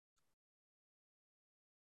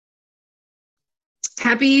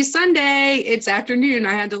Happy Sunday. It's afternoon.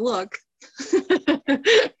 I had to look.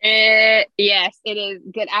 Yes, it is.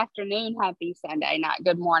 Good afternoon, happy Sunday, not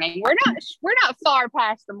good morning. We're not far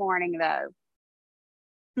past the morning though.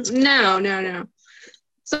 No.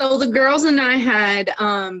 So the girls and I had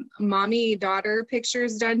mommy daughter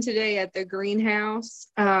pictures done today at the greenhouse.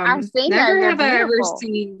 I've seen those. Never They're have I ever beautiful.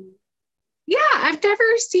 seen. Yeah, I've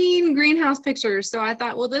never seen greenhouse pictures. So I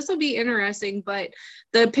thought, well, this will be interesting. But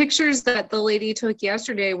the pictures that the lady took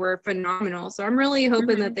yesterday were phenomenal. So I'm really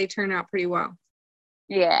hoping that they turn out pretty well.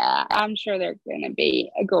 Yeah, I'm sure they're going to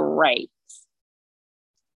be great.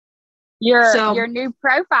 Your new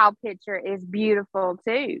profile picture is beautiful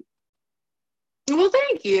too. Well,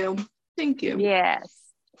 thank you. Thank you. Yes.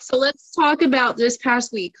 So let's talk about this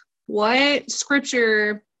past week. What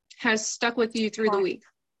scripture has stuck with you through the week?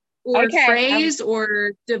 Or phrase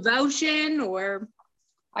or devotion or?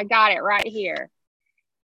 I got it right here.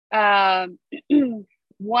 Chapter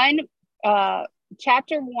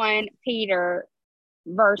 1, Peter,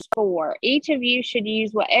 verse 4. Each of you should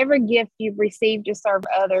use whatever gift you've received to serve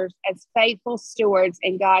others as faithful stewards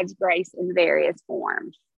in God's grace in various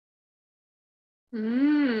forms.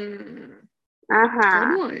 Good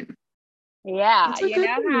one. Yeah, you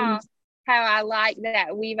know how I like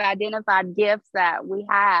that we've identified gifts that we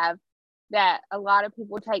have that a lot of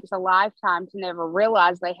people takes a lifetime to never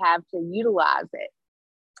realize they have to utilize it.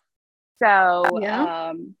 So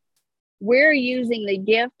we're using the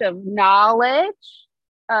gift of knowledge,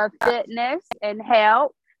 of fitness and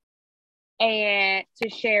health, and to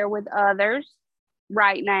share with others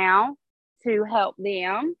right now to help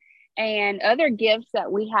them. And other gifts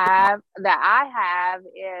that I have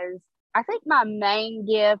is, I think my main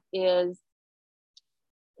gift is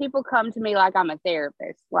people come to me like I'm a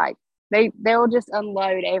therapist. Like they'll just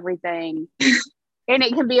unload everything. And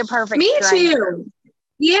it can be a perfect stranger. Too.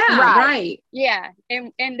 Yeah, right. Yeah.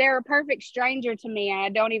 And they're a perfect stranger to me and I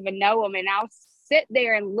don't even know them. And I'll sit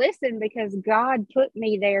there and listen because God put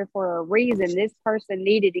me there for a reason. This person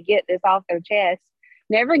needed to get this off their chest.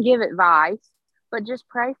 Never give advice, but just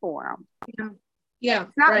pray for them. Yeah.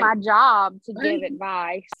 It's not my job to give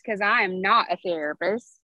advice because I am not a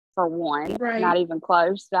therapist, for one. Not even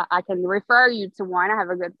close. I can refer you to one. I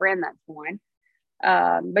have a good friend that's one.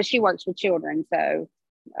 But she works with children. So,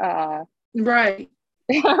 right. Right.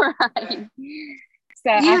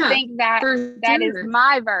 So I think that is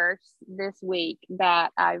my verse this week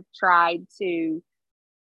that I've tried to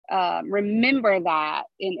remember that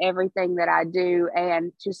in everything that I do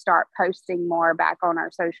and to start posting more back on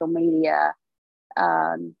our social media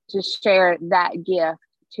to share that gift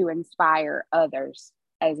to inspire others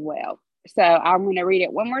as well. So I'm going to read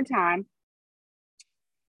it one more time.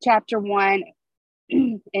 Chapter 1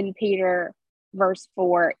 in Peter, verse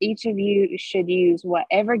 4, each of you should use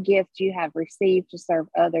whatever gift you have received to serve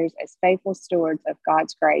others as faithful stewards of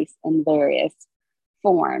God's grace in various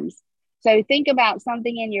forms. So think about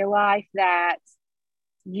something in your life that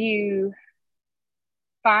you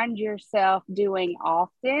find yourself doing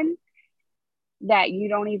often that you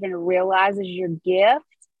don't even realize is your gift,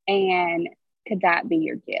 and could that be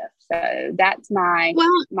your gift? So that's my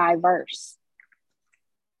verse.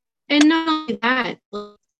 And not only that,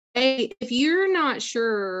 if you're not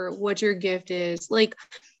sure what your gift is,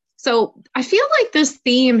 so I feel like this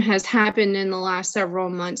theme has happened in the last several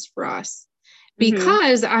months for us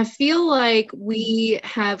because I feel like we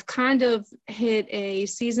have kind of hit a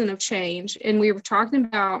season of change, and we were talking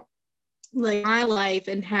about my life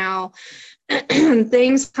and how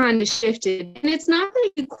things kind of shifted. And it's not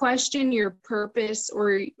that you question your purpose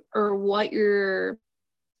or what you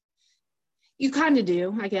kind of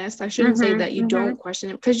do, I guess. I shouldn't say that you don't question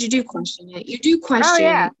it, because you do question it. You do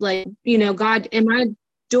question, God, am I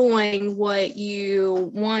doing what you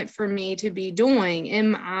want for me to be doing?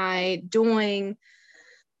 Am I doing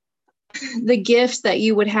the gifts that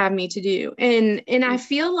you would have me to do? And I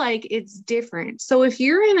feel like it's different. So if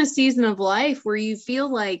you're in a season of life where you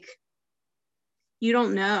feel like you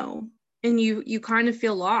don't know and you kind of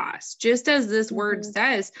feel lost, just as this word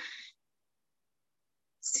says,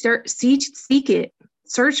 seek it,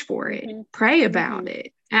 search for it, pray about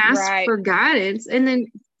it, ask for guidance. And then,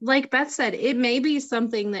 like Beth said, it may be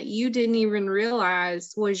something that you didn't even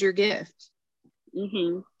realize was your gift.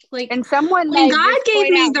 And someone when God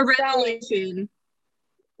gave me the revelation,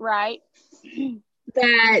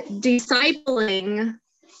 that discipling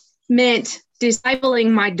meant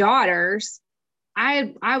discipling my daughters,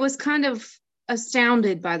 I was kind of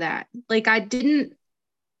astounded by that.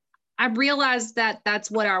 I realized that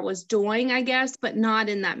that's what I was doing, I guess, but not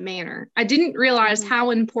in that manner. I didn't realize how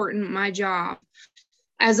important my job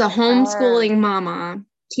as a homeschooling mama,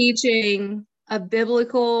 teaching a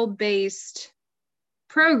biblical based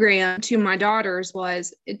program to my daughters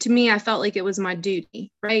was, to me, I felt like it was my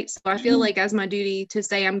duty, right? So I feel like as my duty to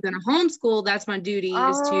say I'm going to homeschool, that's my duty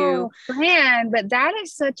is to. Man, but that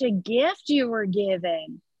is such a gift you were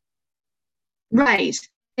given. Right.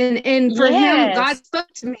 And for him, God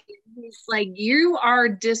spoke to me. He's like, you are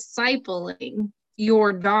discipling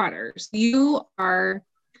your daughters. You are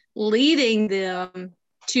leading them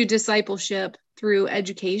to discipleship through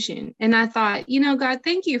education. And I thought, God,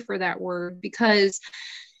 thank you for that word, because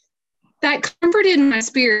that comforted my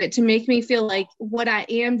spirit to make me feel like what I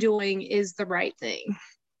am doing is the right thing.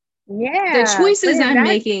 Yeah. The choices I'm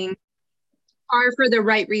making are for the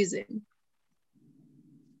right reason.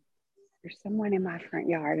 There's someone in my front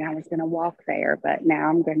yard, and I was going to walk there, but now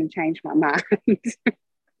I'm going to change my mind.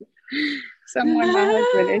 Someone my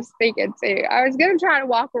husband is speaking to. I was going to try to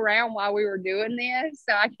walk around while we were doing this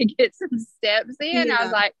so I could get some steps in. Yeah. I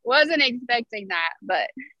was like, wasn't expecting that. But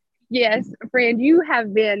yes, friend, you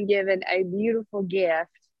have been given a beautiful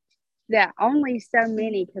gift that only so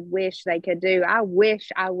many could wish they could do. I wish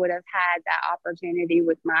I would have had that opportunity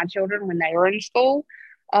with my children when they were in school.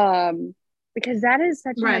 Because that is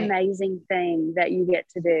such an amazing thing that you get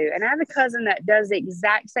to do. And I have a cousin that does the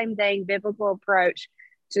exact same thing, biblical approach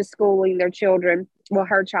to schooling their children. Well,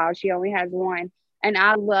 her child, she only has one. And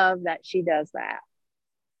I love that she does that.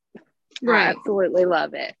 Right. I absolutely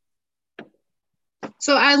love it.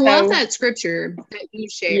 So I love that scripture that you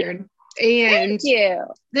shared. Yeah. And thank you.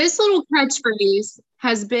 This little catchphrase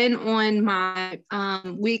has been on my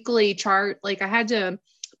weekly chart. Like I had to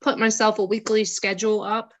put myself a weekly schedule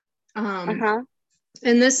up. And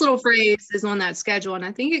this little phrase is on that schedule. And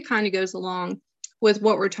I think it kind of goes along with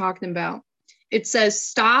what we're talking about. It says,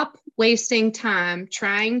 stop wasting time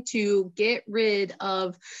trying to get rid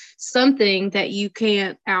of something that you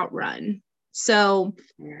can't outrun. So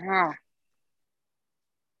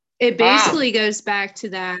it basically goes back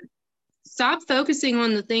to that. Stop focusing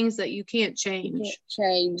on the things that you can't change.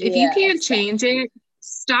 If you can't change it,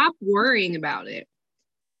 stop worrying about it.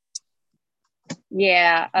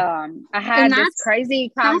 Yeah. I had this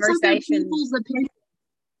crazy conversation.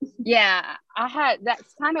 Yeah,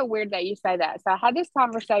 that's kind of weird that you say that. So I had this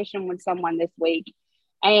conversation with someone this week,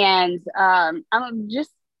 and I'm just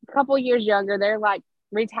a couple years younger. They're like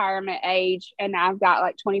retirement age, and I've got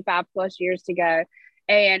like 25 plus years to go.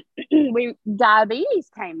 And diabetes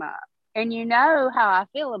came up, and you know how I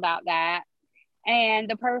feel about that. And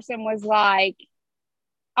the person was like,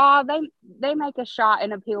 oh, they make a shot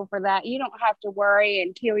and a pill for that. You don't have to worry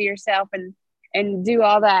and kill yourself and do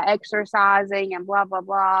all that exercising and blah, blah,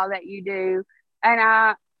 blah that you do. And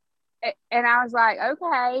I was like,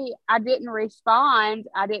 okay, I didn't respond.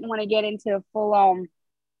 I didn't want to get into a full on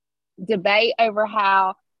debate over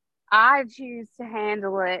how I choose to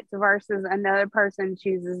handle it versus another person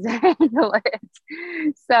chooses to handle it.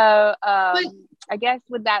 So I guess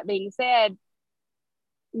with that being said,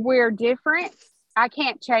 we're different. I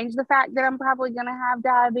can't change the fact that I'm probably going to have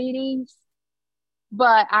diabetes,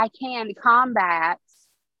 but I can combat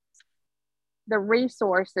the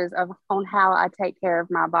resources on how I take care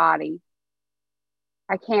of my body.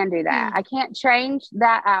 I can do that. I can't change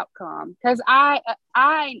that outcome because I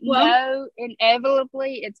know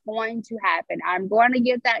inevitably it's going to happen. I'm going to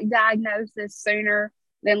get that diagnosis sooner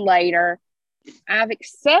than later. I've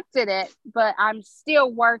accepted it, but I'm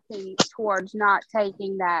still working towards not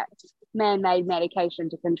taking that man-made medication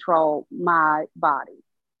to control my body.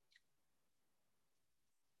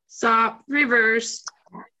 Stop, reverse.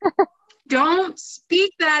 Don't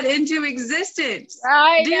speak that into existence.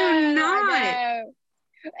 I Do not.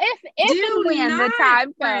 If and when the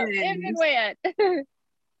time comes, if and when.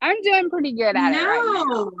 I'm doing pretty good at it right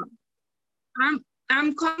now.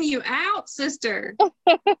 I'm calling you out, sister.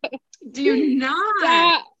 Do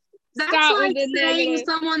not. That's like saying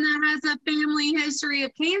someone that has a family history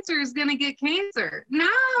of cancer is going to get cancer. No.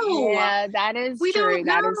 Yeah, that is true.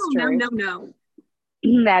 That is true. No.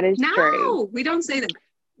 That is true. No, we don't say that.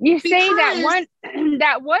 You see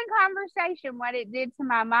that one conversation, what it did to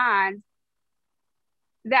my mind,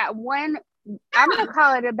 that one, I'm going to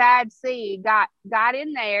call it a bad seed, got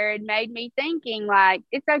in there and made me thinking like,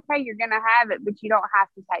 it's okay, you're going to have it, but you don't have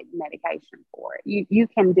to take the medication for it. You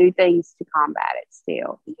can do things to combat it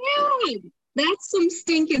still. Yeah, that's some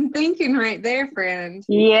stinking thinking right there, friend.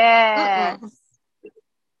 Yes.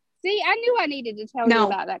 See, I knew I needed to tell you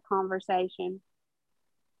about that conversation.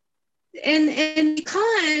 And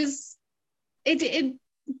because it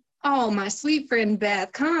Oh, my sweet friend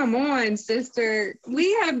Beth, come on, sister.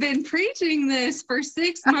 We have been preaching this for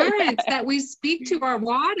 6 months that we speak to our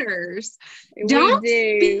waters. Don't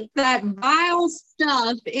speak that vile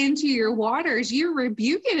stuff into your waters. You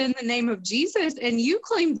rebuke it in the name of Jesus, and you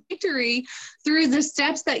claim victory through the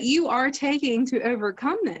steps that you are taking to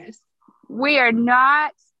overcome this. We are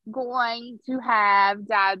not going to have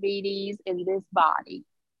diabetes in this body.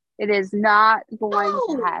 It is not going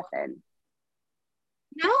to happen.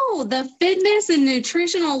 No, the fitness and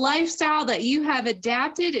nutritional lifestyle that you have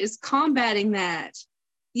adapted is combating that.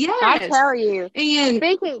 Yes. I tell you. And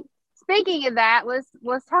speaking of that,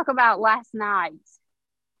 let's talk about last night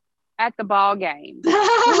at the ball game.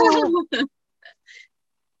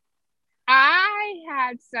 I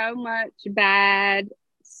had so much bad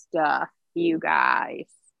stuff, you guys.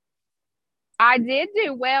 I did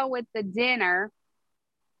do well with the dinner.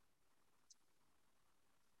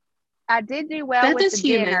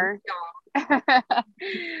 Dinner.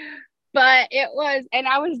 But it was, and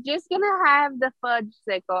I was just going to have the fudge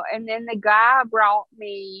sickle. And then the guy brought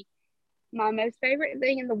me my most favorite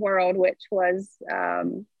thing in the world, which was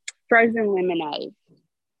frozen lemonade.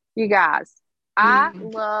 You guys, I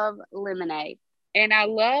love lemonade. And I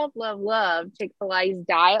love Chick-fil-A's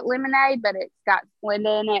diet lemonade, but it's got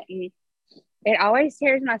Splenda in it. And it always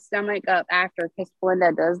tears my stomach up after because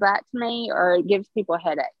Splenda does that to me, or it gives people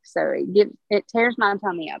headaches. So it tears my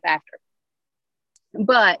tummy up after.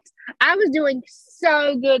 But I was doing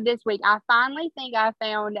so good this week. I finally think I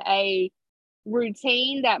found a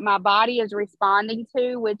routine that my body is responding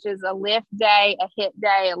to, which is a lift day, a hit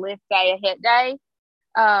day, a lift day, a hit day.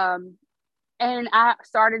 And I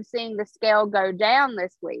started seeing the scale go down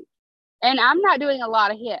this week. And I'm not doing a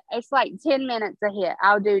lot of hit. It's like 10 minutes a hit.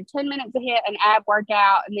 I'll do 10 minutes a hit, an ab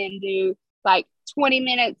workout, and then do like 20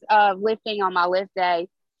 minutes of lifting on my lift day.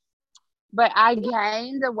 But I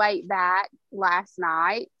gained the weight back last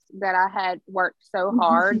night that I had worked so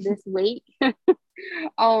hard this week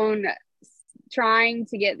on trying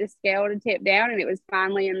to get the scale to tip down. And it was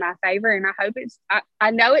finally in my favor. And I hope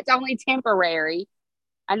I know it's only temporary.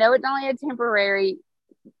 I know it's only a temporary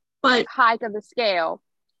hike of the scale.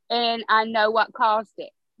 And I know what caused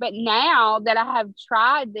it. But now that I have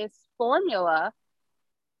tried this formula,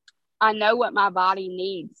 I know what my body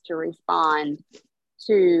needs to respond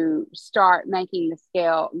to start making the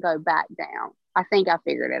scale go back down. I think I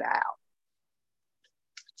figured it out.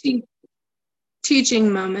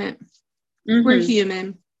 Teaching moment. We're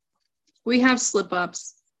human. We have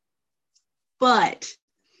slip-ups. But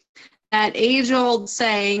that age-old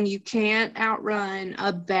saying, you can't outrun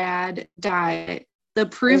a bad diet. The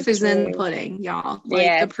proof is in the pudding, y'all.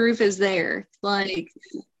 Like, the proof is there. Like,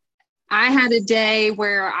 I had a day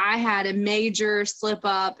where I had a major slip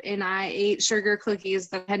up and I ate sugar cookies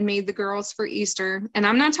that I had made the girls for Easter. And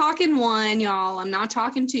I'm not talking one, y'all. I'm not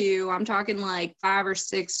talking two. I'm talking like 5 or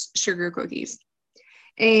 6 sugar cookies.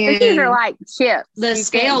 And cookies are like chips. The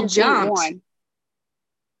scale jumped.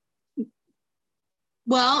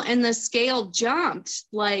 Well, and the scale jumped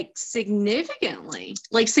like significantly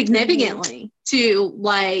to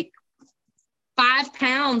like 5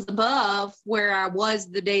 pounds above where I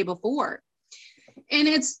was the day before. And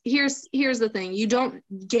here's the thing. You don't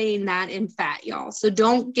gain that in fat, y'all. So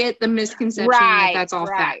don't get the misconception that that's all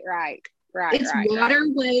fat. Right. It's water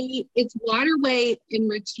weight. It's water weight and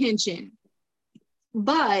retention.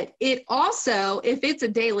 But it also, if it's a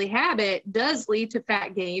daily habit, does lead to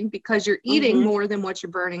fat gain because you're eating more than what you're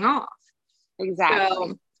burning off. Exactly.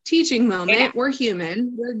 So, teaching moment. We're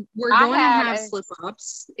human. We're going to have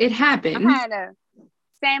slip-ups. It happens. I had a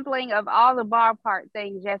sampling of all the ballpark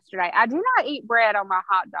things yesterday. I do not eat bread on my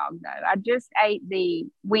hot dog, though. I just ate the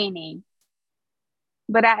weenie.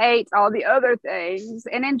 But I ate all the other things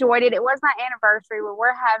and enjoyed it. It was my anniversary where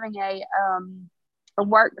we're having a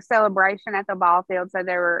work celebration at the ball field. So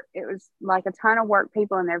it was like a ton of work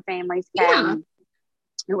people and their families came. Yeah.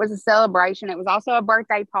 It was a celebration. It was also a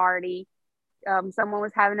birthday party. Someone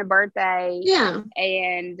was having a birthday. Yeah.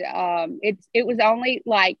 And it was only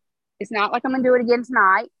like, it's not like I'm going to do it again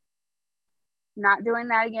tonight. Not doing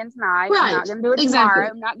that again tonight. Right. I'm not going to do it tomorrow.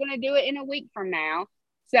 I'm not going to do it in a week from now.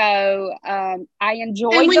 So I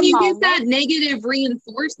enjoyed the moment. And when you get that negative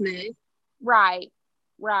reinforcement. Right.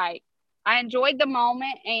 I enjoyed the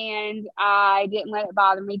moment and I didn't let it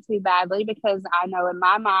bother me too badly because I know in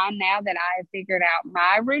my mind now that I have figured out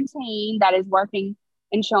my routine that is working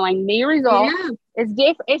and showing me results. It's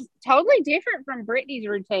different. It's totally different from Brittany's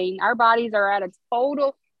routine. Our bodies are at a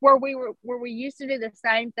total where we used to do the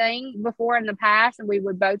same thing before in the past and we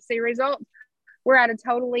would both see results. We're at a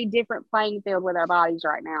totally different playing field with our bodies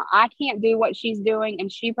right now. I can't do what she's doing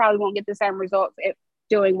and she probably won't get the same results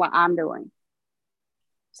doing what I'm doing.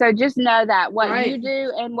 So just know that what right. you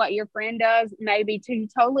do and what your friend does may be two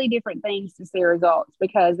totally different things to see results,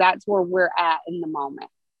 because that's where we're at in the moment.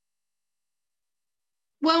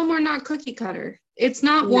 Well, we're not cookie cutter. It's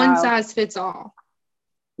not No. one size fits all.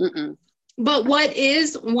 Mm-mm. But what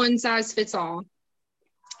is one size fits all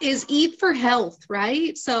is eat for health,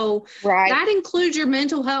 right? So that includes your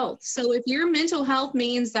mental health. So if your mental health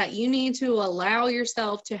means that you need to allow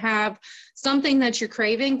yourself to have something that you're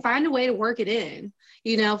craving, find a way to work it in.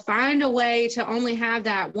 You know, find a way to only have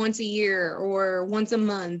that once a year or once a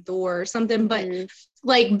month or something. But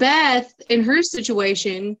like Beth, in her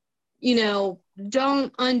situation, you know,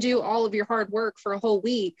 don't undo all of your hard work for a whole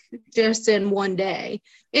week just in one day.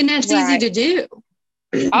 And that's easy to do.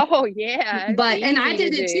 Oh yeah. But and I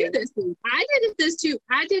did it too this week. I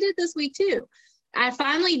did it this week too. I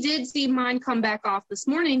finally did see mine come back off this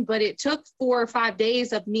morning, but it took 4 or 5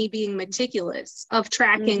 days of me being meticulous of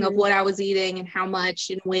tracking of what I was eating and how much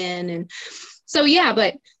and when. And so, yeah,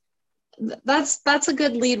 but that's a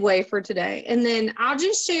good leadway for today. And then I'll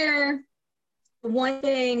just share one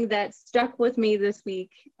thing that stuck with me this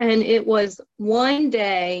week, and it was one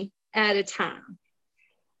day at a time.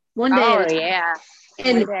 One day at a time. Yeah.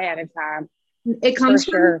 And one day at a time. It comes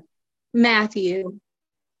from Matthew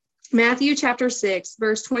chapter 6,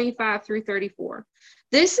 verse 25 through 34.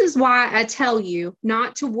 This is why I tell you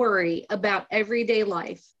not to worry about everyday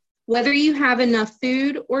life, whether you have enough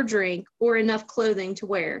food or drink or enough clothing to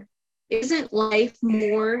wear. Isn't life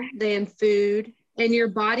more than food and your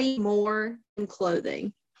body more than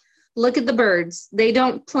clothing? Look at the birds. They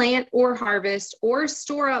don't plant or harvest or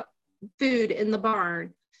store up food in the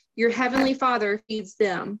barn. Your heavenly Father feeds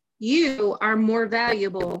them. You are more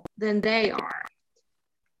valuable than they are.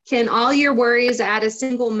 Can all your worries add a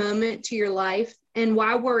single moment to your life? And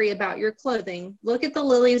why worry about your clothing? Look at the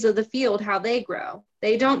lilies of the field, how they grow.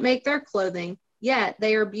 They don't make their clothing, yet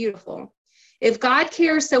they are beautiful. If God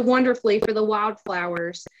cares so wonderfully for the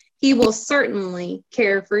wildflowers, he will certainly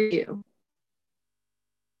care for you.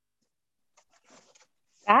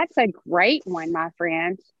 That's a great one, my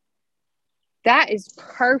friend. That is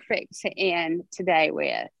perfect to end today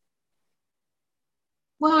with.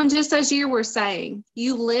 Well, and just as you were saying,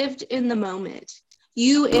 you lived in the moment.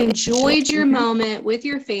 You enjoyed your moment with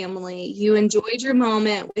your family. You enjoyed your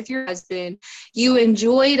moment with your husband. You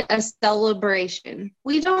enjoyed a celebration.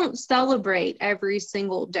 We don't celebrate every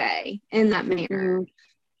single day in that manner.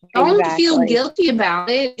 Don't feel guilty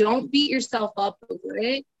about it. Don't beat yourself up over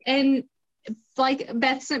it. And like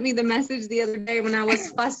Beth sent me the message the other day when I was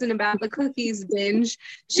fussing about the cookies binge.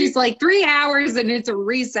 She's like, 3 hours and it's a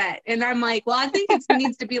reset. And I'm like, well, I think it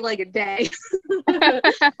needs to be like a day. But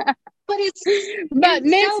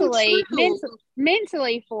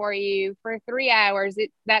mentally for you, for 3 hours,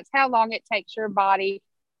 that's how long it takes your body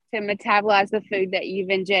to metabolize the food that you've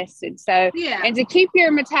ingested. So, and to keep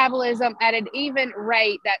your metabolism at an even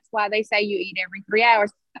rate, that's why they say you eat every 3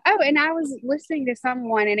 hours. Oh, and I was listening to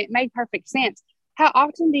someone and it made perfect sense. How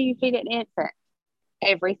often do you feed an infant?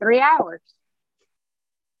 Every 3 hours.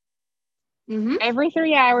 Every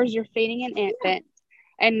 3 hours you're feeding an infant.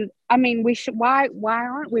 And I mean, why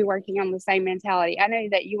aren't we working on the same mentality? I know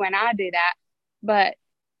that you and I do that, but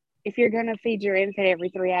if you're going to feed your infant every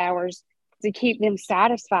 3 hours to keep them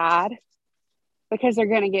satisfied, because they're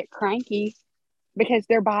going to get cranky because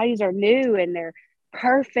their bodies are new and they're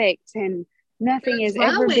perfect and nothing has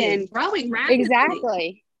ever been growing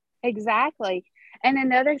rapidly. Exactly. And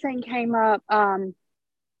another thing came up on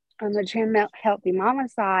the Trim Healthy Mama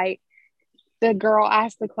site. The girl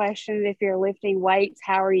asked the question, if you're lifting weights,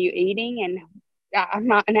 how are you eating? And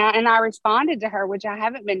I responded to her, which I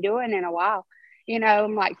haven't been doing in a while. You know,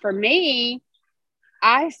 I'm like, for me,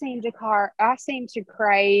 I seem to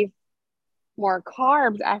crave more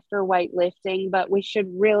carbs after weightlifting, but we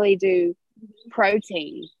should really do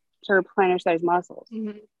protein to replenish those muscles.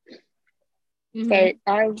 So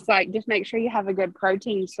I was like, just make sure you have a good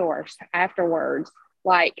protein source afterwards,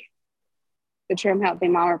 like the Trim Healthy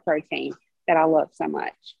Mama protein that I love so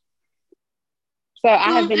much. So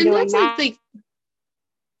I have been doing that.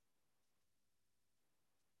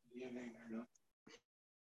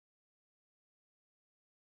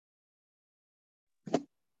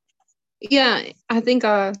 Yeah, I think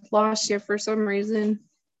I lost you for some reason.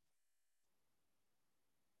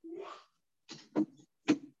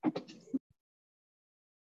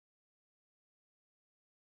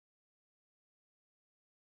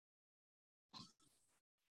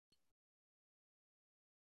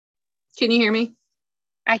 Can you hear me?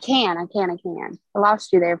 I can. I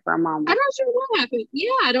lost you there for a moment. I'm not sure what happened.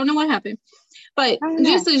 Yeah, I don't know what happened. But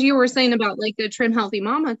just as you were saying about like the Trim Healthy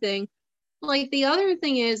Mama thing, like the other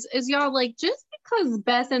thing is y'all, like, just because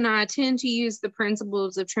Beth and I tend to use the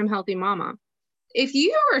principles of Trim Healthy Mama, if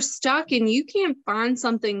you are stuck and you can't find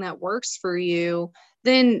something that works for you,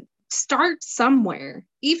 then start somewhere.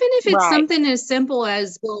 Even if it's something as simple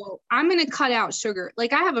as, well, I'm going to cut out sugar.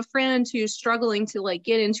 Like, I have a friend who's struggling to like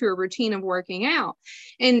get into a routine of working out,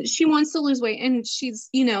 and she wants to lose weight, and she's,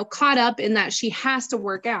 you know, caught up in that she has to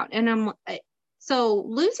work out. And so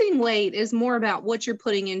losing weight is more about what you're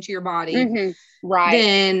putting into your body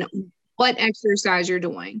than what exercise you're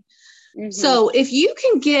doing. So if you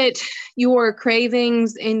can get your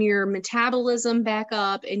cravings and your metabolism back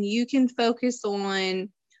up, and you can focus on,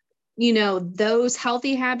 you know, those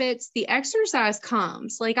healthy habits, the exercise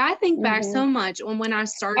comes. Like, I think back so much on when I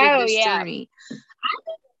started this journey, I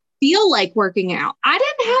didn't feel like working out. I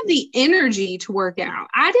didn't have the energy to work out.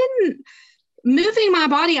 Moving my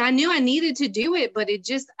body, I knew I needed to do it, but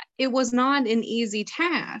it was not an easy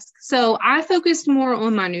task. So I focused more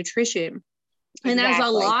on my nutrition. And as I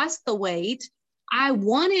lost the weight, I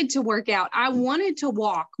wanted to work out. I wanted to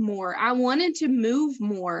walk more. I wanted to move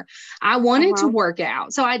more. I wanted to work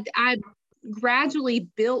out. So I gradually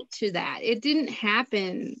built to that. It didn't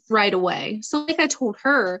happen right away. So like I told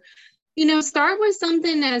her, you know, start with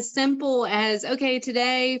something as simple as, okay,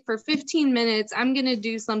 today for 15 minutes, I'm going to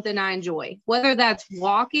do something I enjoy, whether that's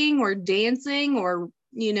walking or dancing or,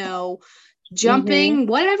 you know, jumping,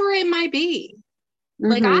 whatever it might be.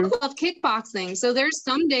 Like, I love kickboxing. So there's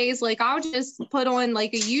some days like I'll just put on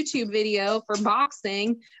like a YouTube video for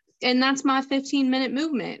boxing, and that's my 15-minute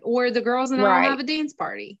movement, or the girls and I'll have a dance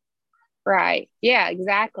party. Right. Yeah,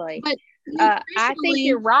 exactly. But I think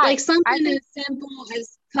you're right. Like something as simple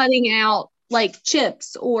as cutting out like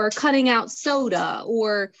chips, or cutting out soda,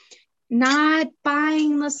 or not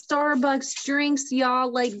buying the Starbucks drinks,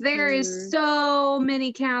 y'all. Like, there is so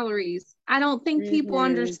many calories. I don't think people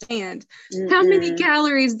understand how many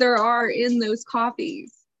calories there are in those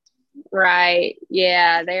coffees. Right.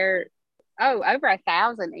 Yeah. They're, over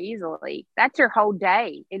 1,000 easily. That's your whole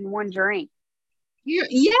day in one drink. Yes.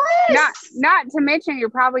 Not to mention, you're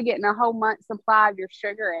probably getting a whole month's supply of your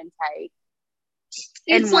sugar intake.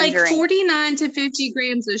 It's like 49 to 50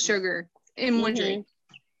 grams of sugar in one drink.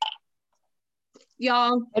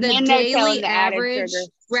 Y'all, the daily average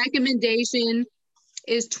recommendation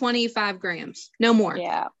is 25 grams, no more.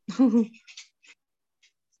 Yeah.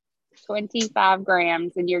 25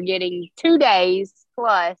 grams, and you're getting 2 days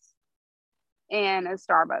plus in a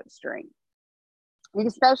Starbucks drink.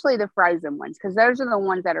 Especially the frozen ones, because those are the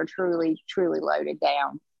ones that are truly, truly loaded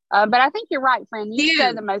down. But I think you're right, friend. You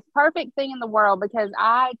said the most perfect thing in the world, because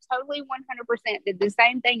I totally 100% did the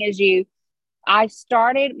same thing as you. I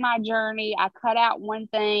started my journey. I cut out one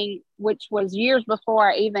thing, which was years before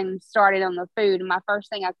I even started on the food. And my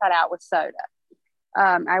first thing I cut out was soda.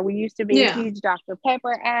 I used to be a huge Dr.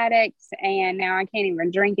 Pepper addict, and now I can't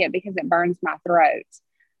even drink it because it burns my throat.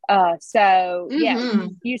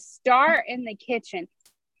 You start in the kitchen.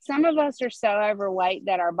 Some of us are so overweight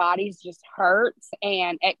that our bodies just hurts,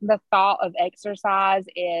 and the thought of exercise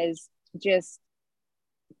is just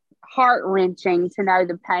heart-wrenching to know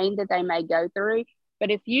the pain that they may go through. But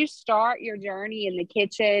if you start your journey in the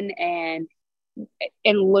kitchen and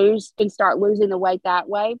start losing the weight that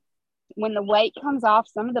way, when the weight comes off,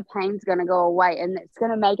 some of the pain's going to go away, and it's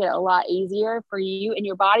going to make it a lot easier for you, and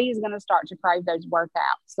your body is going to start to crave those workouts.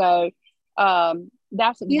 So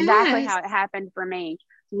that's exactly how it happened for me.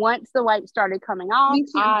 Once the weight started coming off,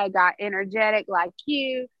 I got energetic like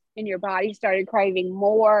you, and your body started craving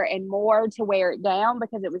more and more to wear it down,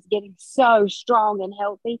 because it was getting so strong and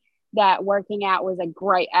healthy that working out was a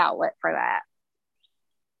great outlet for that.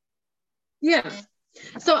 Yeah.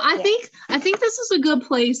 So I think this is a good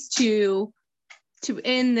place to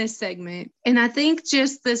end this segment. And I think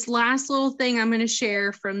just this last little thing I'm going to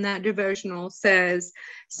share from that devotional says,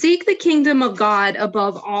 seek the kingdom of God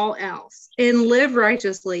above all else and live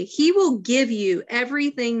righteously. He will give you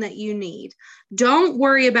everything that you need. Don't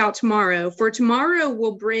worry about tomorrow, for tomorrow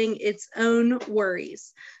will bring its own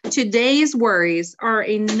worries. Today's worries are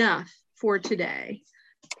enough for today.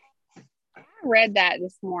 I read that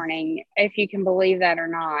this morning, if you can believe that or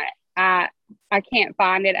not. I can't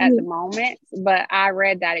find it at the moment, but I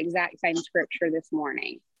read that exact same scripture this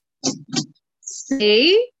morning.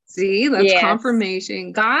 See, that's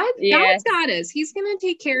confirmation. God's got us. He's going to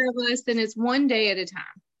take care of us, and it's one day at a time.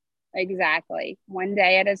 Exactly. One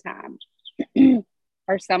day at a time.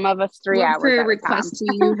 Or some of us 3 hours. What prayer request do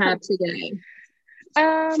you have today?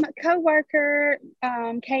 A coworker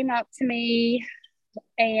came up to me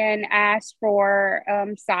and asked for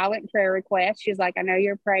silent prayer requests. She's like, I know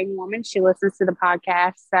you're a praying woman. She listens to the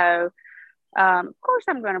podcast. So Of course,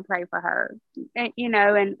 I'm going to pray for her, and,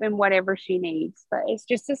 and whatever she needs. But it's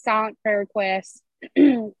just a silent prayer request.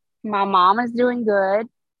 My mom is doing good.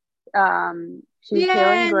 She's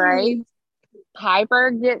healing great. Yay!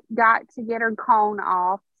 Piper got to get her cone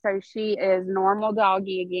off, so she is normal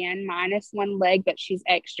doggy again, minus one leg, but she's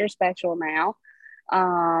extra special now.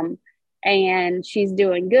 And she's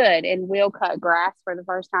doing good. And Will cut grass for the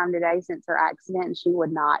first time today since her accident, and she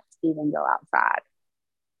would not even go outside.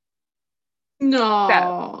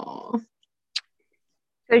 No.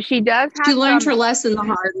 So she does have. She learned her lesson the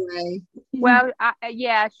hard way. Well,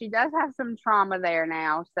 yeah, she does have some trauma there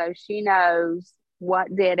now, so she knows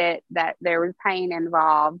what did it, that there was pain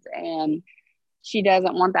involved, and she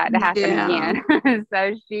doesn't want that to happen again.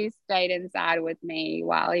 So she stayed inside with me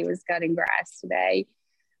while he was cutting grass today.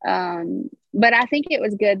 But I think it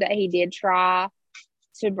was good that he did try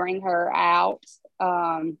to bring her out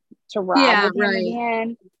to ride with him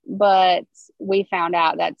again. But we found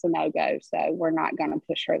out that's a no-go, so we're not going to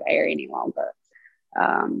push her there any longer.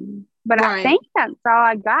 But I think that's all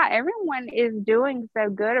I got. Everyone is doing so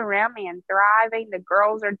good around me and thriving. The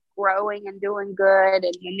girls are growing and doing good.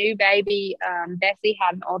 And the new baby, Bessie,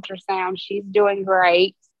 had an ultrasound. She's doing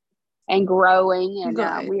great and growing.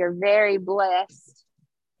 And we are very blessed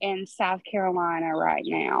in South Carolina right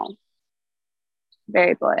now.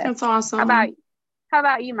 Very blessed. That's awesome. How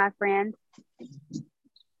about you, my friend?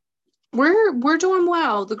 We're doing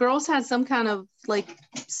well. The girls had some kind of like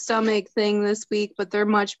stomach thing this week, but they're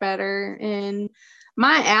much better. And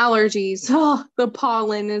my allergies, the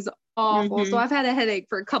pollen is awful. Mm-hmm. So I've had a headache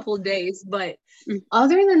for a couple of days, but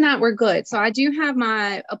other than that, we're good. So I do have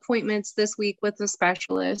my appointments this week with the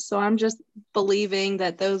specialist. So I'm just believing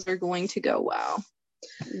that those are going to go well.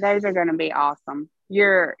 Those are going to be awesome.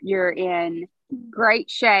 You're in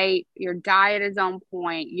great shape. Your diet is on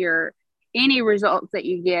point. Any results that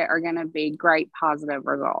you get are going to be great positive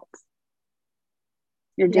results.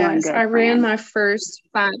 You're doing good. I ran my first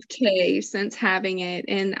 5K since having it,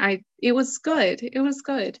 and it was good. It was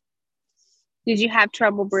good. Did you have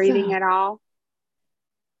trouble breathing at all?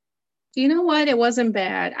 You know what? It wasn't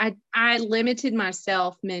bad. I limited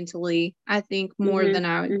myself mentally, I think, more than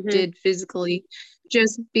I did physically,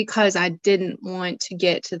 just because I didn't want to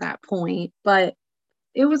get to that point. But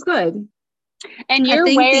it was good. And I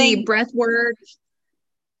think the breath work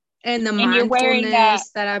and the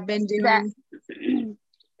mindfulness that I've been doing.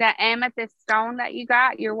 That amethyst stone that you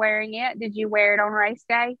got, you're wearing it. Did you wear it on race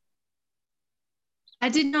day? I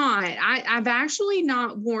did not. I've actually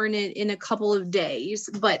not worn it in a couple of days,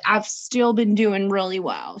 but I've still been doing really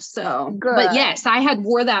well. So, good. But yes, I had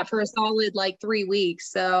wore that for a solid 3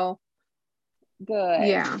 weeks. So good.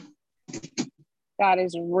 Yeah. That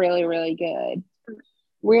is really, really good.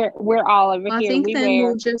 We're all over here. I think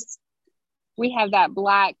we have that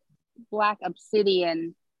black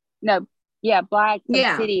obsidian. No, yeah, black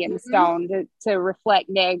obsidian stone to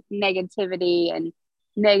reflect negativity and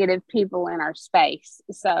negative people in our space.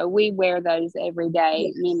 So we wear those every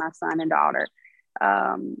day, me, my son, and daughter.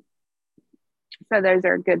 So those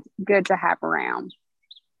are good to have around.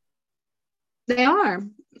 They are.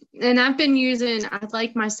 And I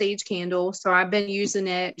like my sage candle, so I've been using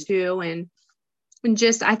it too. And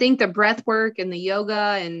just, I think the breath work and the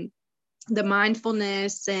yoga and the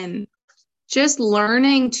mindfulness and just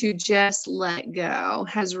learning to just let go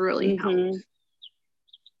has really helped.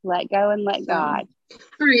 Let go and let God.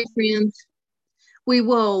 All right, friends. We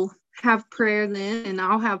will have prayer then, and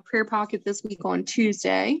I'll have prayer pocket this week on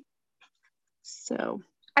Tuesday. So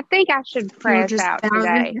I think I should pray us out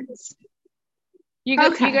today. You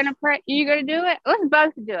gonna pray? You gonna do it? Let's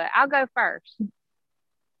both do it. I'll go first.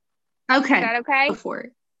 Okay. Is that okay? Go for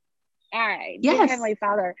it. All right. Yes. Dear Heavenly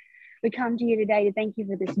Father, we come to you today to thank you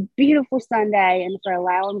for this beautiful Sunday and for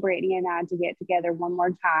allowing Brittany and I to get together one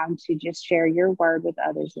more time to just share your word with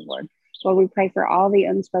others, Lord. Lord, we pray for all the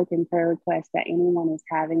unspoken prayer requests that anyone is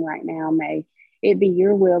having right now. May it be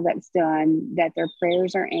your will that's done, that their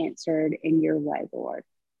prayers are answered in your way, Lord.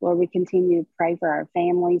 Lord, we continue to pray for our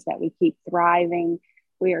families, that we keep thriving.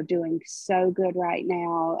 We are doing so good right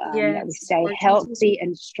now, that we stay healthy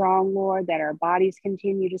and strong, Lord, that our bodies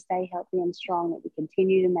continue to stay healthy and strong, that we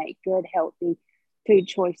continue to make good, healthy food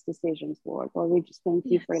choice decisions, Lord. Lord, we just thank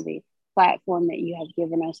you for the platform that you have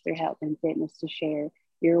given us through Health and Fitness to share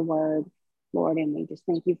your word, Lord, and we just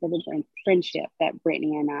thank you for the friendship that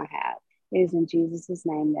Brittany and I have. It is in Jesus'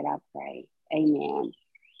 name that I pray. Amen.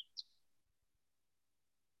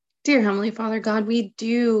 Dear Heavenly Father, God, we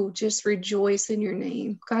do just rejoice in your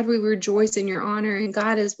name. God, we rejoice in your honor. And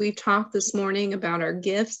God, as we've talked this morning about our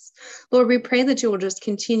gifts, Lord, we pray that you will just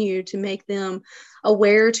continue to make them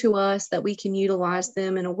aware to us, that we can utilize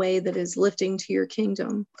them in a way that is lifting to your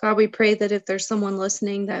kingdom. God, we pray that if there's someone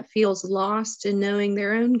listening that feels lost in knowing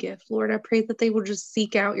their own gift, Lord, I pray that they will just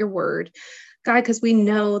seek out your word. God, because we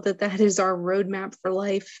know that that is our roadmap for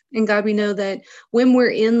life. And God, we know that when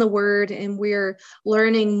we're in the word and we're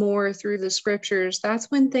learning more through the scriptures,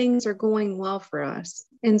 that's when things are going well for us.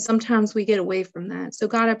 And sometimes we get away from that. So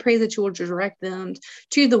God, I pray that you will direct them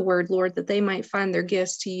to the word, Lord, that they might find their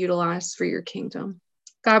gifts to utilize for your kingdom.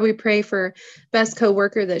 God, we pray for Beth's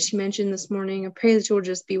co-worker that she mentioned this morning. I pray that you'll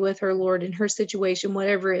just be with her, Lord, in her situation,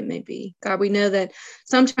 whatever it may be. God, we know that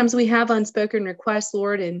sometimes we have unspoken requests,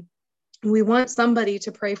 Lord, and we want somebody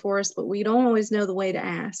to pray for us, but we don't always know the way to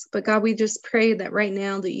ask. But God, we just pray that right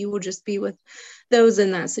now that you will just be with those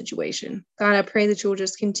in that situation. God, I pray that you will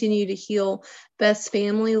just continue to heal Beth's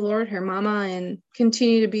family, Lord, her mama, and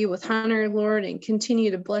continue to be with Hunter, Lord, and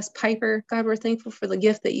continue to bless Piper. God, we're thankful for the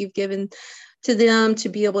gift that you've given to them to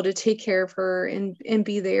be able to take care of her and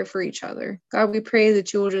be there for each other. God, we pray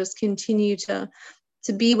that you will just continue to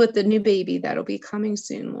be with the new baby that'll be coming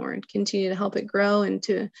soon, Lord. Continue to help it grow and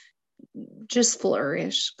to just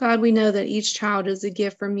flourish. God, we know that each child is a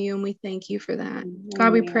gift from you, and we thank you for that. Amen.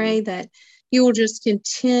 God, we pray that you will just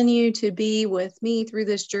continue to be with me through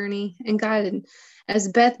this journey. And God, and as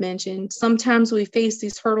Beth mentioned, sometimes we face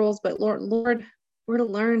these hurdles, but Lord, we're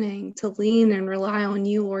learning to lean and rely on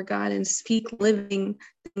you, Lord God, and speak living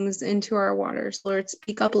things into our waters. Lord,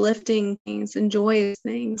 speak uplifting things and joyous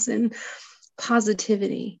things and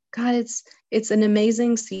positivity. God, it's an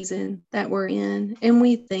amazing season that we're in, and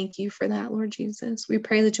we thank you for that, Lord Jesus. We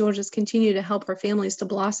pray that you'll just continue to help our families to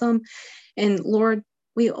blossom. And Lord,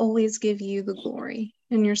 we always give you the glory.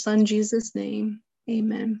 In your son Jesus' name,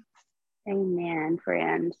 amen. Amen,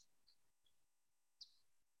 friend.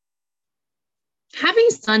 Happy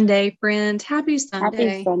Sunday, friend. Happy Sunday.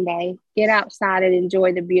 Happy Sunday. Get outside and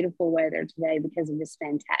enjoy the beautiful weather today because it is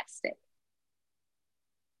fantastic.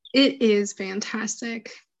 It is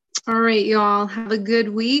fantastic. All right, y'all. Have a good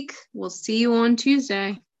week. We'll see you on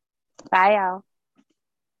Tuesday. Bye, y'all.